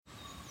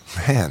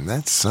Man,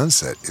 that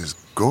sunset is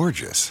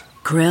gorgeous.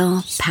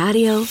 Grill,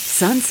 patio,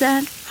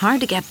 sunset.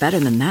 Hard to get better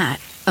than that.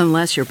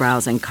 Unless you're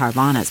browsing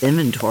Carvana's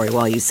inventory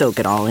while you soak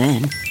it all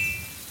in.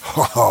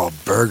 Oh,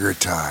 burger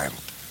time.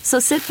 So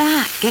sit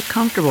back, get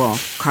comfortable.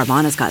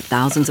 Carvana's got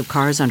thousands of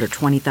cars under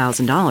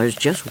 $20,000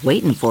 just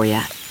waiting for you.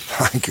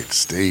 I could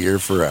stay here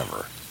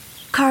forever.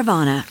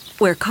 Carvana,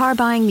 where car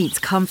buying meets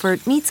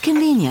comfort meets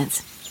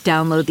convenience.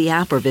 Download the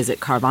app or visit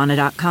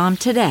Carvana.com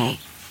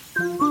today.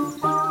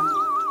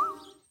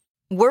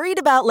 Worried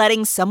about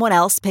letting someone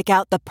else pick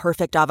out the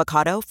perfect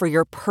avocado for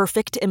your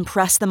perfect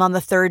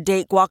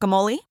impress-them-on-the-third-date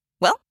guacamole?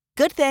 Well,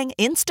 good thing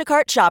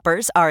Instacart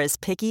shoppers are as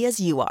picky as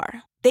you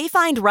are. They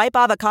find ripe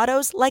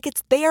avocados like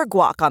it's their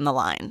guac on the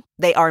line.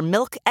 They are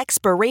milk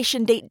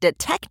expiration date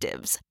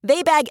detectives.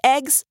 They bag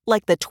eggs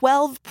like the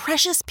 12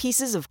 precious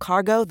pieces of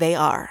cargo they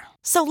are.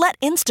 So let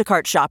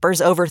Instacart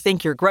shoppers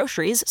overthink your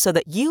groceries so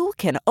that you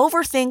can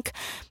overthink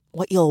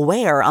what you'll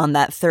wear on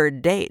that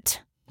third date.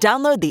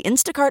 Download the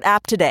Instacart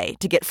app today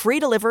to get free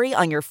delivery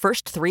on your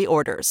first 3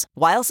 orders,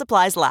 while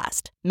supplies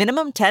last.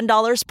 Minimum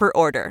 $10 per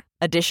order.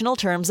 Additional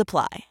terms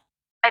apply.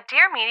 A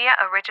Dear Media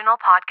original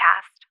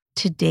podcast.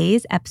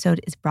 Today's episode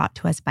is brought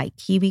to us by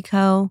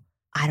KiwiCo.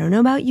 I don't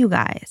know about you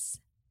guys,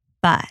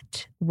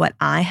 but what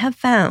I have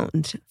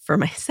found for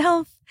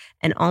myself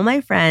and all my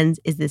friends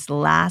is this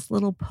last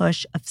little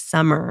push of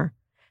summer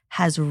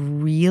has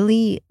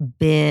really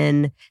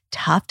been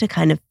tough to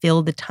kind of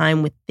fill the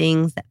time with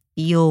things that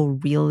feel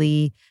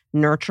really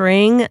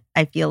nurturing.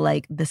 I feel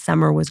like the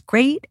summer was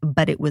great,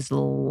 but it was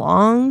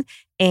long,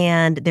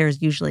 and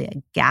there's usually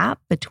a gap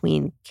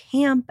between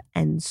camp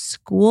and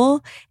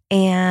school.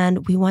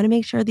 And we want to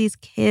make sure these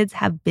kids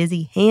have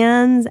busy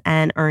hands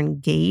and are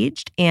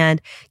engaged.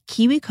 And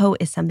KiwiCo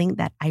is something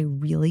that I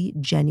really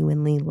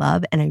genuinely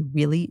love and I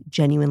really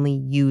genuinely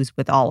use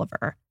with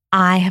Oliver.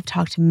 I have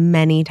talked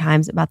many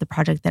times about the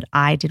project that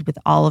I did with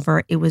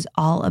Oliver. It was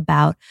all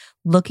about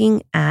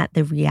looking at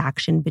the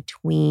reaction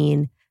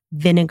between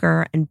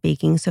vinegar and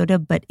baking soda,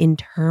 but in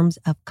terms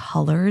of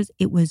colors,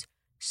 it was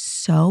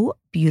so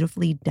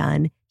beautifully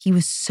done. He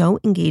was so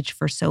engaged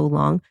for so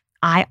long.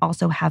 I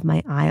also have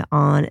my eye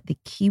on the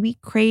Kiwi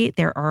Crate.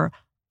 There are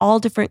all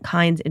different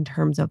kinds in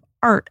terms of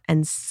art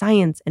and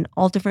science and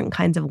all different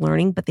kinds of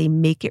learning, but they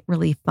make it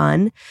really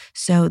fun.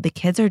 So the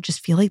kids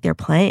just feel like they're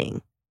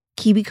playing.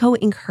 KiwiCo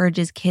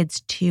encourages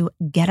kids to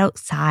get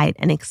outside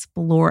and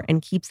explore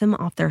and keeps them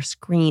off their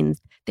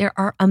screens. There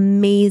are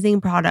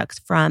amazing products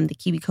from the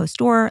KiwiCo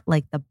store,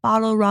 like the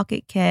Bottle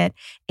Rocket Kit,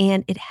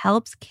 and it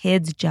helps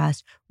kids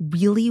just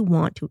really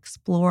want to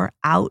explore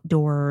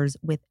outdoors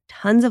with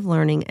tons of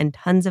learning and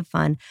tons of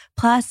fun.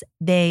 Plus,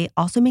 they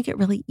also make it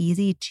really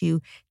easy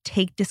to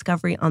take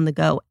discovery on the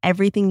go.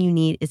 Everything you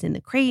need is in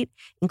the crate,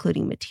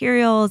 including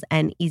materials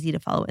and easy to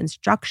follow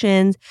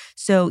instructions.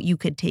 So you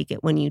could take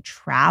it when you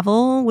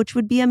travel, which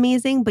would be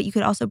amazing, but you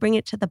could also bring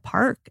it to the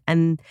park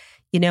and,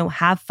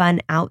 have fun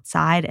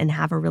outside and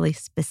have a really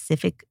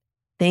specific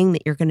thing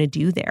that you're going to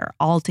do there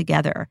all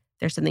together.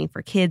 There's something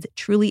for kids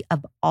truly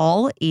of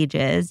all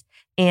ages,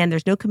 and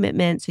there's no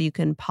commitment, so you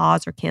can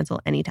pause or cancel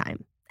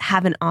anytime.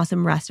 Have an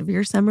awesome rest of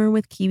your summer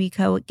with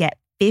KiwiCo. Get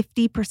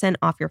 50%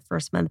 off your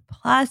first month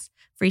plus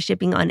free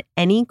shipping on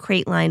any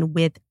crate line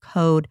with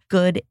code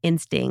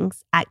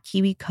GOODINSTINCTS at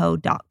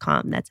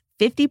kiwico.com. That's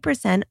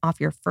 50%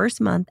 off your first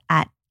month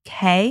at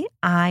kiwico.com.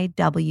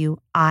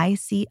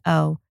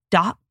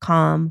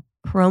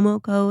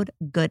 Promo code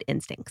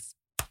GOODINSTINCTS.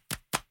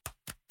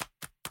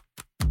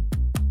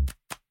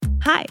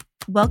 Hi,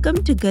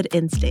 welcome to Good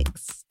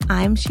Instincts.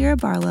 I'm Shira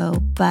Barlow,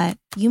 but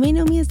you may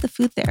know me as the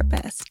food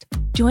therapist.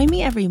 Join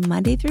me every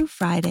Monday through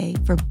Friday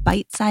for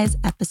bite-sized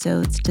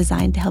episodes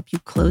designed to help you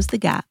close the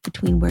gap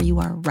between where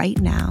you are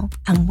right now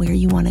and where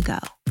you want to go.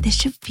 This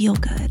should feel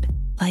good,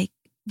 like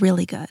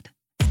really good.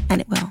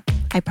 And it will,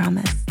 I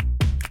promise.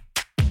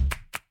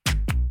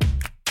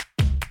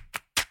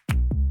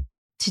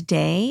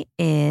 Today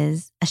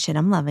is a shit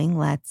I'm loving.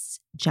 Let's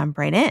jump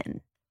right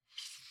in.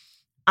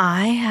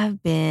 I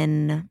have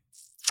been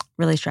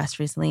really stressed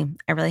recently.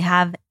 I really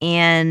have.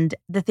 And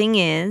the thing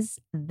is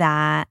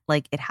that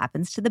it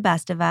happens to the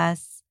best of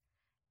us.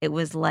 It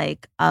was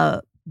like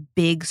a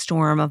big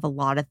storm of a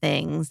lot of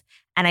things.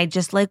 And I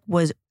just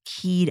was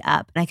keyed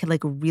up and I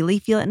could really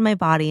feel it in my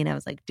body. And I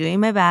was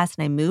doing my best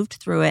and I moved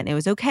through it and it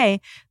was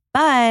okay.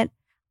 But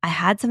I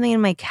had something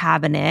in my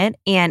cabinet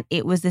and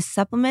it was this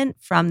supplement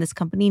from this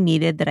company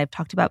Needed that I've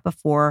talked about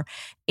before.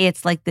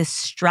 It's this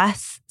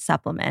stress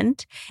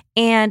supplement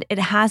and it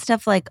has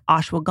stuff like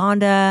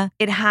ashwagandha.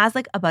 It has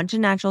a bunch of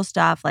natural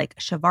stuff like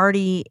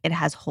Shavardi. It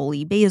has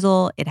holy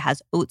basil. It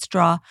has oat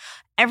straw.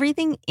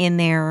 Everything in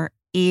there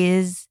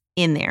is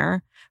in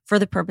there for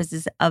the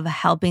purposes of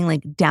helping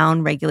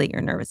down regulate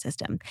your nervous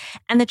system.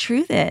 And the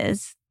truth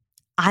is,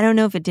 I don't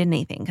know if it did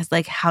anything because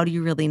how do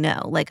you really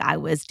know? I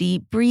was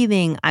deep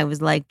breathing. I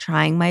was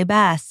trying my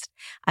best.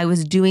 I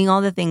was doing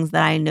all the things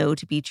that I know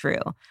to be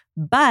true.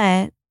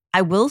 But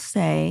I will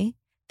say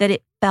that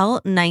it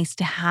felt nice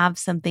to have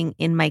something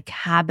in my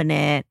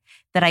cabinet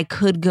that I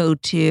could go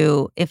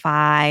to if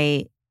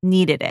I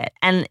needed it.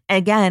 And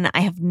again,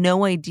 I have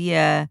no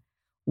idea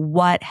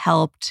what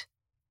helped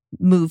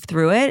move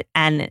through it.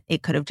 And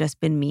it could have just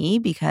been me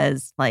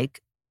because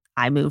like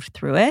I moved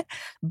through it.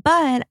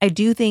 But I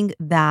do think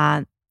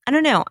that, I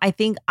don't know, I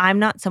think I'm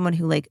not someone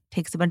who like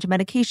takes a bunch of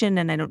medication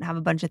and I don't have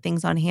a bunch of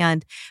things on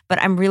hand,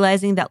 but I'm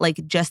realizing that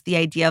like just the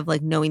idea of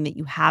like knowing that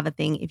you have a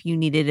thing, if you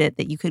needed it,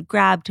 that you could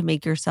grab to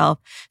make yourself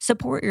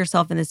support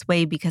yourself in this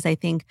way. Because I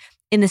think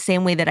in the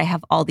same way that I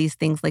have all these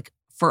things like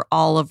for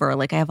Oliver,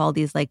 like I have all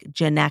these like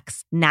Gen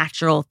X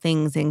natural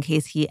things in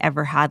case he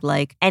ever had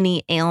like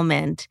any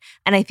ailment.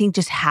 And I think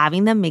just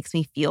having them makes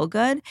me feel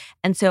good.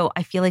 And so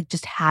I feel like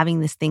just having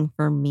this thing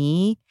for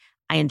me,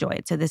 I enjoy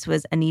it. So this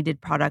was a needed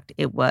product.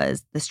 It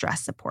was the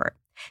stress support.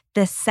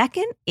 The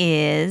second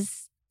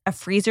is a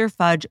freezer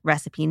fudge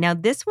recipe. Now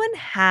this one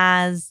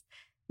has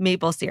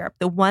maple syrup.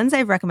 The ones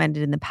I've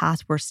recommended in the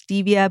past were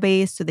stevia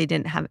based, so they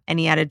didn't have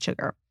any added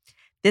sugar.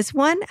 This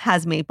one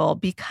has maple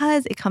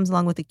because it comes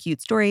along with a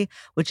cute story,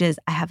 which is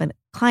I have a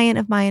client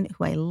of mine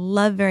who I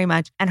love very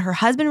much. And her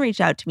husband reached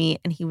out to me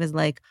and he was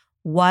like,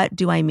 what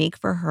do I make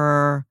for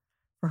her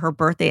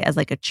birthday as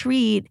like a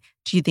treat?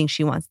 Do you think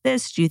she wants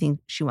this? Do you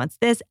think she wants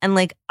this? And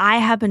like, I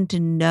happen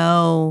to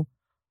know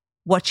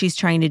what she's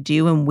trying to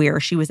do and where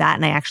she was at.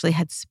 And I actually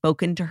had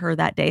spoken to her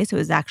that day. So it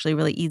was actually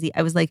really easy.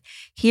 I was like,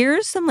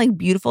 here's some like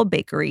beautiful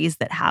bakeries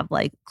that have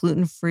like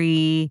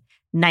gluten-free,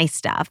 nice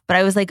stuff. But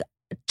I was like,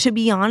 to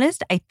be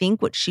honest, I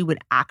think what she would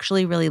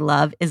actually really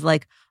love is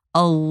like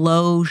a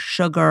low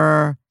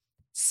sugar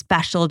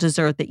special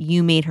dessert that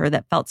you made her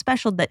that felt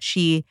special that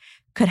she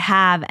could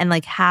have and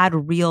like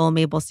had real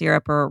maple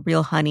syrup or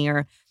real honey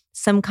or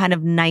some kind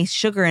of nice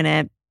sugar in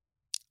it,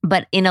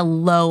 but in a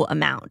low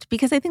amount.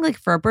 Because I think like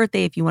for a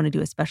birthday, if you want to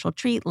do a special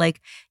treat,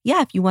 like,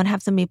 yeah, if you want to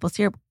have some maple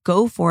syrup,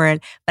 go for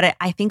it. But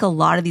I think a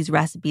lot of these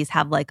recipes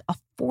have like a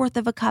fourth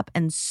of a cup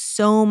and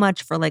so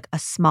much for like a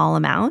small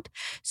amount.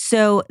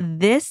 So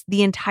the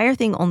entire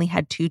thing only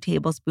had 2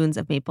 tablespoons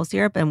of maple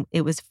syrup and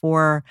it was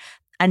for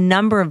a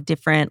number of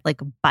different like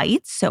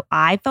bites. So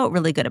I felt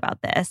really good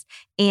about this.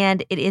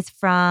 And it is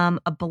from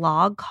a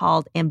blog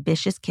called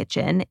Ambitious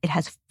Kitchen. It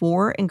has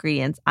 4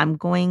 ingredients. I'm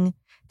going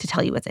to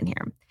tell you what's in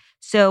here.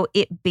 So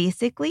it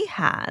basically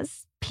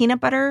has peanut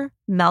butter,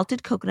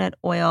 melted coconut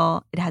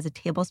oil. It has a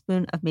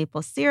tablespoon of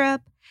maple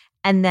syrup.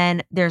 And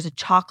then there's a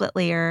chocolate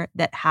layer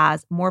that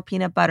has more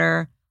peanut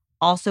butter,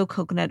 also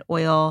coconut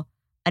oil,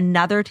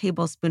 another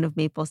tablespoon of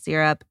maple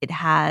syrup. It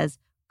has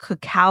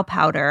cacao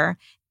powder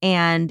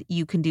and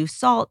you can do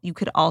salt. You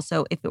could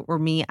also, if it were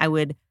me, I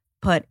would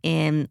put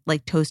in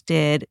like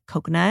toasted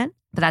coconut,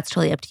 but that's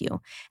totally up to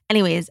you.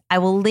 Anyways, I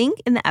will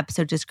link in the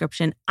episode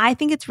description. I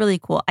think it's really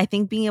cool. I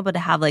think being able to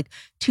have like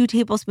 2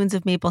 tablespoons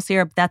of maple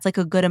syrup, that's like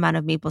a good amount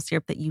of maple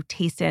syrup that you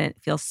taste it and it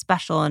feels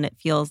special and it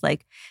feels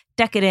like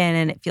decadent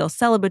and it feels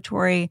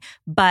celebratory,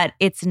 but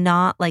it's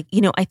not like,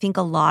 I think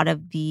a lot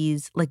of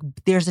these, like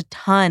there's a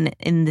ton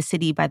in the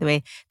city, by the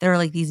way, there are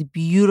like these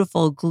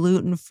beautiful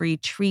gluten-free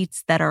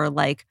treats that are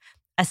like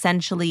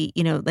essentially,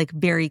 like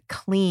very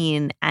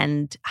clean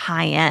and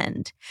high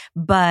end,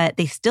 but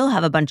they still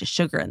have a bunch of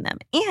sugar in them.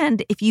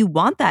 And if you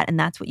want that and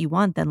that's what you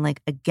want, then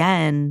like,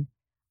 again,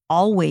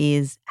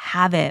 always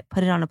have it,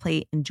 put it on a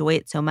plate, enjoy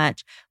it so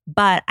much.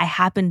 But I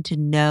happen to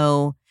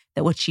know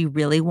that what she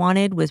really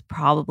wanted was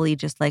probably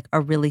just like a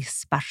really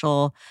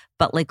special,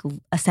 but like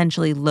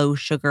essentially low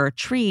sugar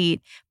treat.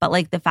 But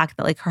like the fact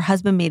that like her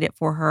husband made it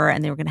for her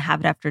and they were going to have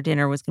it after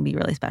dinner was going to be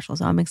really special.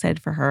 So I'm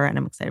excited for her and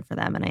I'm excited for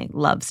them. And I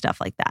love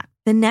stuff like that.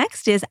 The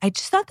next is, I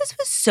just thought this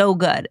was so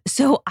good.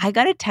 So I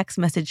got a text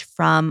message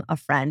from a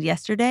friend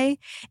yesterday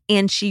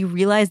and she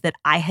realized that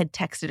I had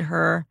texted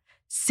her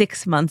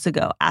 6 months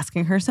ago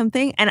asking her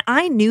something. And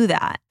I knew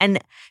that. And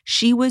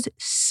she was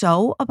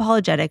so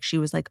apologetic. She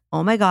was like,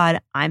 oh my God,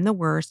 I'm the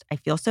worst. I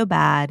feel so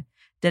bad.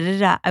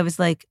 I was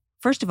like,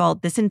 first of all,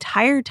 this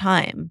entire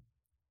time,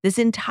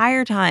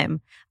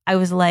 I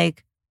was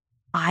like,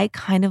 I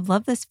kind of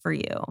love this for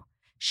you.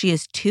 She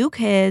has 2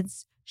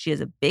 kids. She has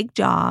a big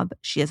job.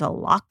 She has a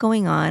lot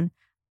going on.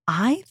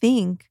 I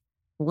think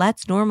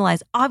let's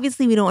normalize.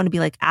 Obviously, we don't want to be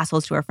like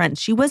assholes to our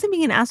friends. She wasn't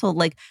being an asshole.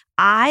 Like,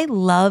 I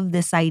love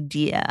this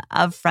idea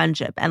of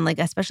friendship and like,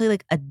 especially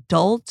like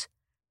adult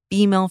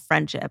female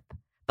friendship,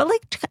 but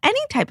like any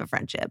type of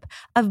friendship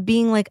of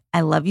being like, I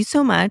love you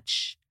so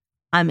much.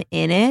 I'm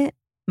in it.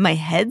 My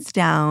head's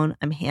down.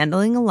 I'm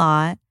handling a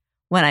lot.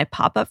 When I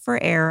pop up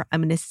for air,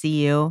 I'm going to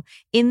see you,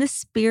 in the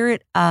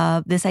spirit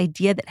of this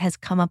idea that has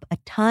come up a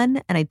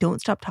ton. And I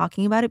don't stop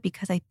talking about it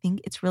because I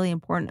think it's really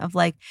important, of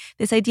like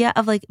this idea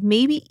of like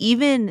maybe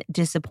even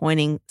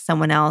disappointing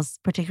someone else,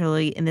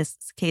 particularly in this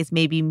case,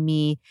 maybe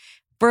me,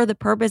 for the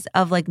purpose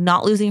of like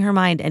not losing her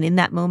mind. And in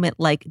that moment,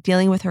 like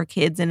dealing with her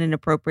kids in an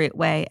appropriate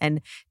way and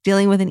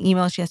dealing with an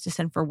email she has to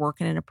send for work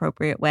in an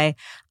appropriate way.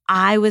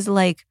 I was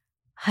like,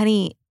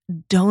 honey,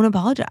 don't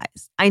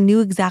apologize. I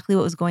knew exactly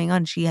what was going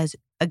on. She has,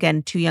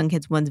 again, 2 young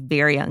kids, one's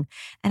very young.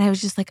 And I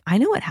was just like, I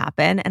know what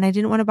happened and I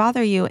didn't want to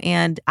bother you.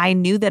 And I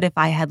knew that if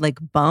I had like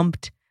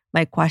bumped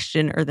my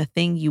question or the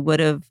thing, you would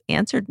have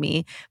answered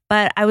me.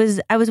 But I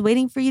was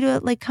waiting for you to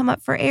like come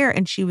up for air.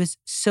 And she was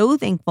so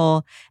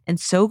thankful and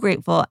so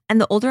grateful. And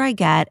the older I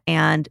get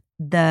and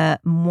the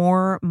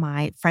more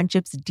my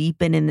friendships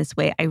deepen in this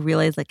way, I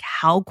realize like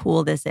how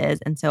cool this is.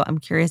 And so I'm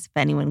curious if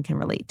anyone can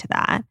relate to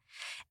that.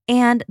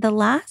 And the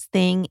last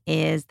thing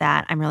is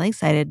that I'm really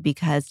excited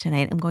because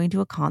tonight I'm going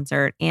to a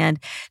concert. And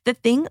the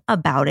thing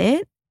about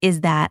it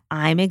is that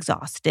I'm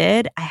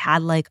exhausted. I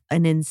had like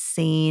an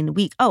insane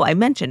week. Oh, I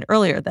mentioned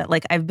earlier that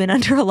like I've been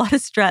under a lot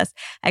of stress.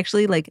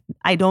 Actually, like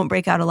I don't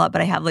break out a lot,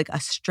 but I have like a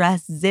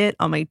stress zit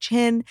on my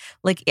chin.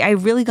 Like I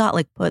really got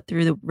like put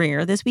through the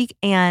ringer this week.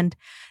 And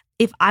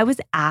if I was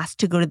asked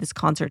to go to this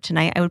concert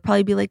tonight, I would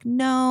probably be like,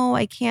 no,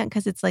 I can't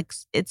because it's like,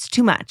 it's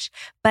too much.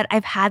 But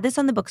I've had this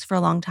on the books for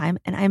a long time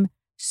and I'm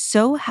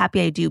so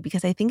happy I do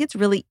because I think it's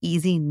really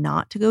easy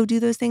not to go do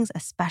those things,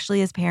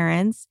 especially as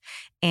parents.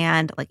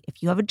 And like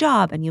if you have a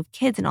job and you have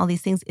kids and all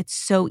these things, it's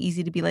so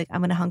easy to be like, I'm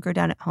going to hunker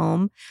down at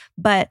home.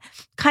 But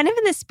kind of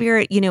in the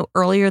spirit,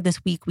 earlier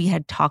this week, we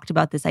had talked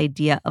about this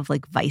idea of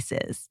like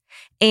vices.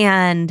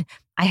 And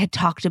I had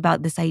talked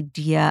about this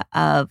idea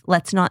of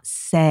let's not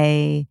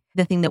say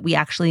the thing that we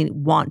actually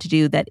want to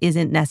do that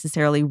isn't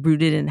necessarily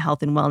rooted in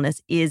health and wellness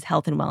is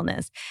health and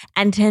wellness.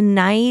 And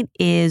tonight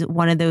is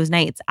one of those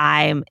nights.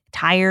 I'm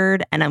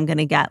tired and I'm going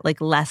to get like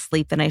less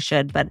sleep than I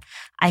should, but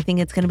I think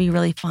it's going to be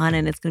really fun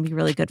and it's going to be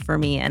really good for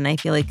me. And I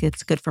feel like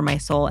it's good for my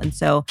soul. And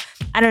so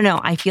I don't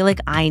know, I feel like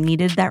I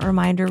needed that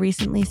reminder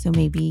recently. So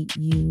maybe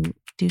you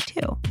do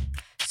too.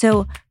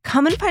 So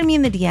come and find me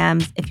in the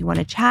DMs if you want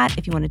to chat,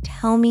 if you want to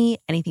tell me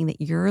anything that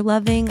you're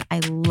loving. I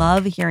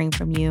love hearing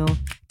from you.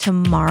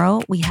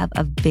 Tomorrow, we have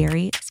a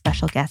very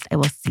special guest. I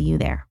will see you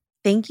there.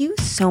 Thank you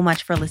so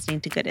much for listening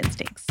to Good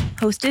Instincts,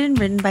 hosted and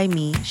written by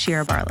me,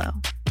 Shira Barlow.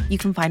 You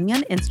can find me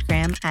on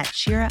Instagram at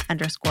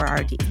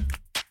Shira_RD.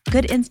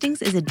 Good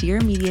Instincts is a Dear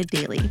Media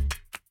daily.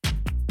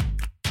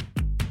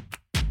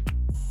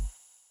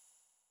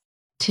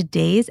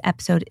 Today's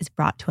episode is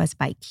brought to us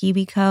by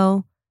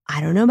KiwiCo. I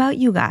don't know about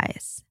you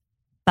guys,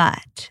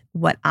 but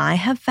what I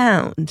have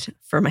found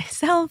for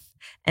myself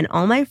and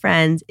all my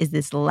friends is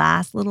this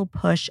last little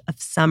push of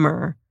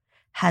summer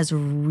has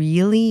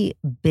really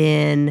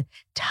been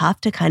tough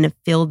to kind of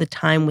fill the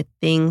time with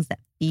things that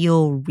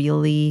feel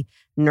really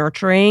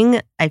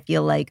nurturing. I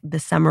feel like the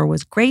summer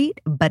was great,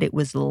 but it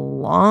was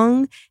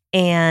long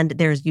and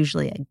there's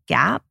usually a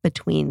gap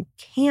between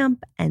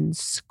camp and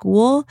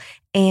school.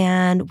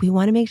 And we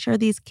want to make sure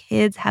these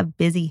kids have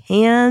busy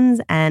hands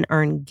and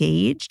are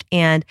engaged.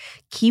 And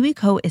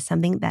KiwiCo is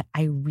something that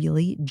I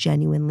really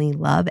genuinely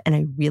love and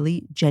I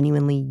really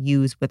genuinely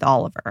use with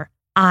Oliver.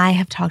 I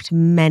have talked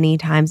many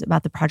times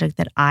about the project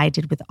that I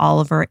did with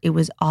Oliver. It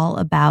was all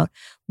about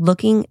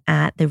looking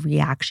at the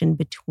reaction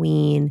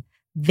between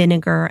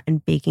vinegar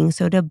and baking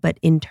soda, but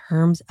in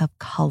terms of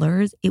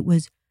colors, it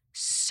was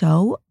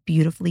so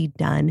beautifully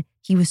done.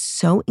 He was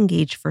so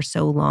engaged for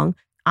so long.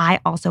 I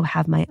also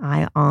have my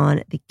eye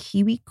on the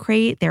Kiwi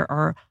Crate. There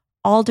are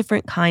all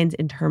different kinds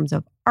in terms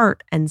of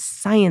art and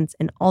science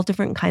and all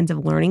different kinds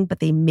of learning, but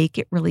they make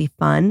it really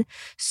fun.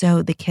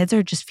 So the kids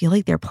just feel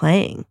like they're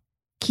playing.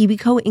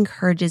 KiwiCo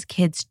encourages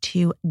kids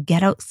to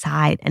get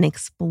outside and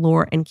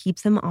explore and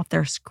keeps them off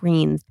their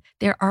screens.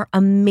 There are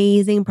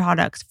amazing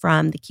products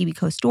from the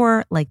KiwiCo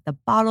store, like the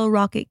Bottle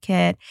Rocket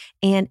Kit,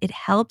 and it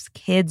helps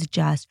kids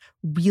just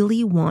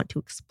really want to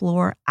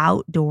explore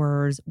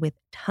outdoors with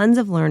tons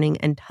of learning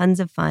and tons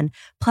of fun.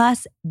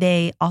 Plus,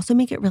 they also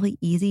make it really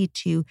easy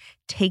to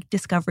take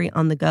discovery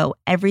on the go.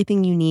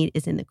 Everything you need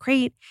is in the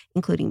crate,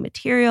 including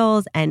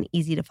materials and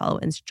easy to follow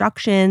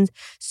instructions.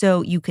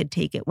 So you could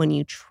take it when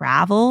you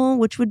travel,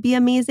 which would be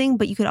amazing,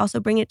 but you could also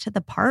bring it to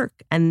the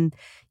park and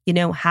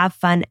have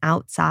fun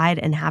outside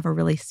and have a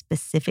really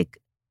specific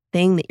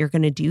thing that you're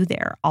going to do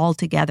there all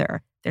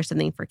together. There's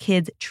something for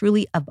kids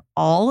truly of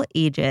all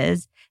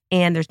ages,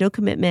 and there's no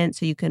commitment,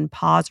 so you can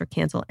pause or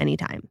cancel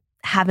anytime.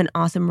 Have an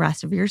awesome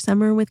rest of your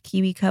summer with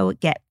KiwiCo.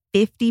 Get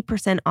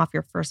 50% off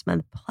your first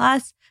month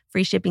plus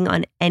free shipping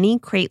on any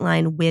crate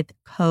line with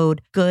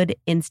code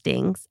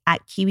GOODINSTINCTS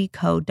at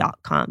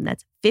kiwico.com.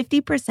 That's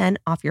 50%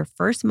 off your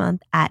first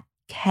month at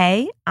kiwico.com.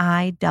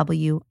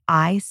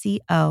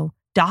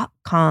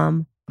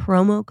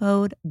 Promo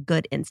code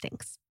Good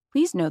Instincts.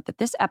 Please note that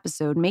this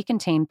episode may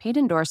contain paid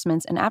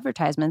endorsements and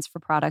advertisements for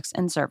products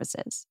and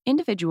services.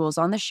 Individuals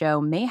on the show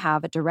may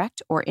have a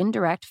direct or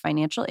indirect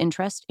financial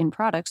interest in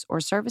products or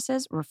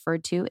services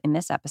referred to in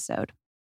this episode.